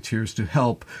other musketeers to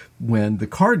help when the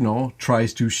cardinal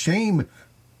tries to shame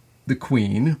the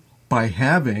queen by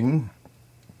having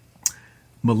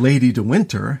Milady de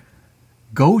Winter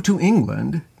go to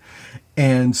England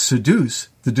and seduce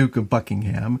the Duke of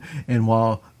Buckingham, and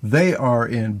while they are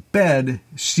in bed,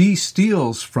 she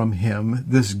steals from him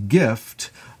this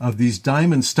gift of these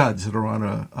diamond studs that are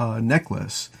on a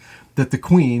necklace that the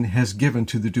Queen has given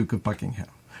to the Duke of Buckingham.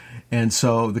 And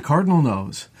so the Cardinal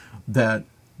knows that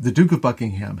the Duke of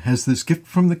Buckingham has this gift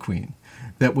from the Queen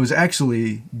that was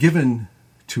actually given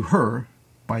to her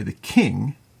by the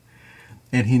King,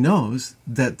 and he knows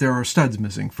that there are studs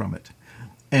missing from it.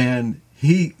 And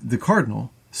the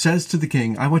Cardinal, says to the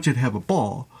King, I want you to have a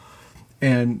ball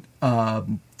and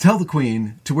tell the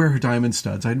Queen to wear her diamond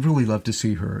studs. I'd really love to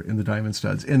see her in the diamond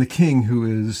studs. And the King, who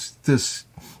is this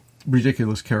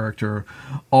ridiculous character,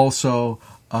 also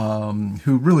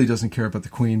who really doesn't care about the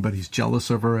Queen, but he's jealous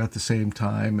of her at the same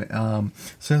time,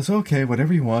 says, okay,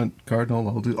 whatever you want, Cardinal,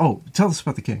 I'll do. Oh, tell us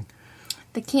about the King.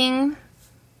 The King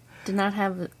did not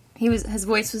have... his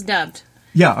voice was dubbed.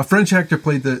 Yeah, a French actor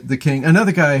played the King.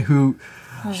 Another guy who...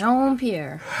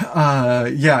 Jean-Pierre.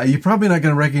 Yeah, you're probably not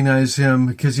going to recognize him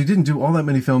because he didn't do all that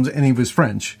many films, and he was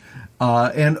French.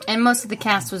 And most of the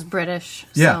cast was British.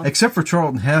 Yeah, so. Except for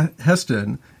Charlton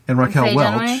Heston and Raquel Faye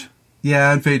Welch. Dunaway?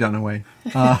 Yeah, and Faye Dunaway.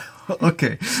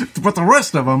 Okay, but the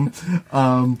rest of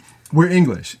them were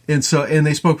English, and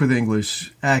they spoke with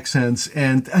English accents.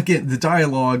 And again, the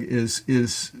dialogue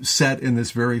is set in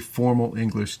this very formal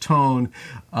English tone,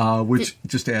 which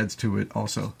just adds to it.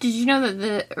 Also, did you know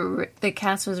that the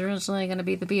cast was originally going to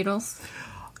be the Beatles?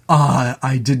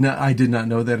 I did not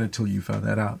know that until you found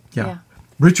that out. Yeah.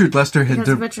 Richard Lester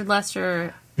Richard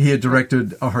Lester. He had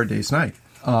directed A Hard Day's Night.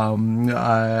 In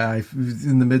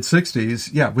the mid '60s,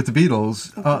 yeah, with the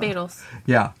Beatles.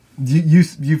 Yeah,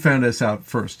 you found us out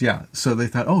first, yeah. So they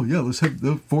thought, oh yeah, let's have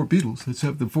the four Beatles. Let's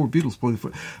have the four Beatles play.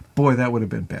 Boy, that would have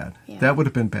been bad. Yeah. That would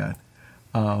have been bad.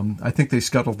 I think they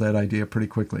scuttled that idea pretty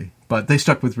quickly, but they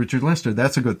stuck with Richard Lester.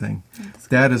 That's a good thing.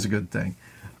 That is a good thing.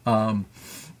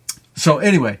 So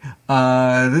anyway,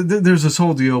 there's this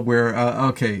whole deal where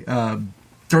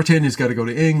D'Artagnan's got to go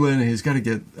to England, and he's got to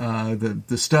get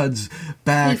the studs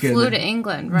back. He flew to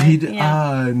England, right?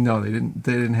 No, they didn't.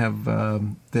 They didn't have.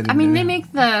 They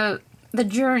make the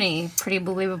journey pretty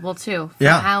believable too. For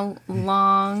how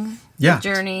long the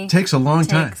journey takes a long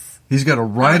time. He's got to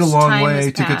ride a long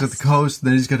way to get to the coast.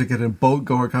 Then he's got to get in a boat,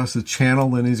 go across the channel.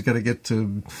 Then he's got to get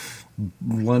to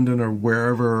London or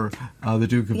wherever the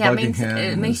Duke of Buckingham.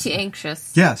 It makes you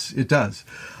anxious. Yes, it does.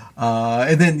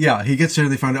 And then, he gets there,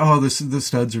 they find out, the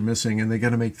studs are missing, and they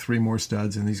got to make 3 more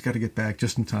studs, and he's got to get back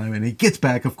just in time. And he gets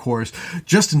back, of course,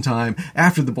 just in time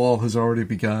after the ball has already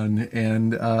begun,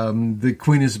 and the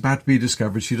Queen is about to be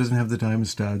discovered. She doesn't have the diamond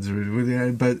studs,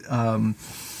 but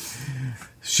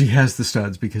she has the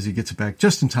studs because he gets it back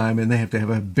just in time, and they have to have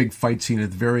a big fight scene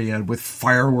at the very end with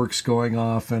fireworks going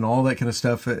off and all that kind of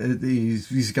stuff.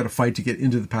 He's got to fight to get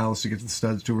into the palace to get the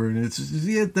studs to her, and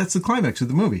that's the climax of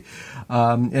the movie.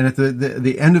 And at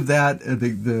the end of that,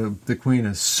 the queen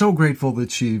is so grateful that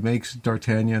she makes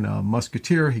D'Artagnan a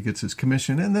musketeer. He gets his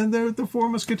commission, and then they're the 4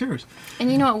 musketeers.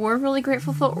 And you know what we're really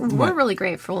grateful for? We're really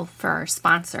grateful for our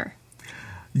sponsor.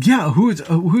 Yeah, who's our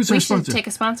sponsor? We should take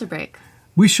a sponsor break.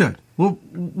 We should. We'll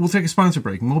take a sponsor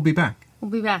break, and we'll be back.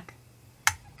 We'll be back.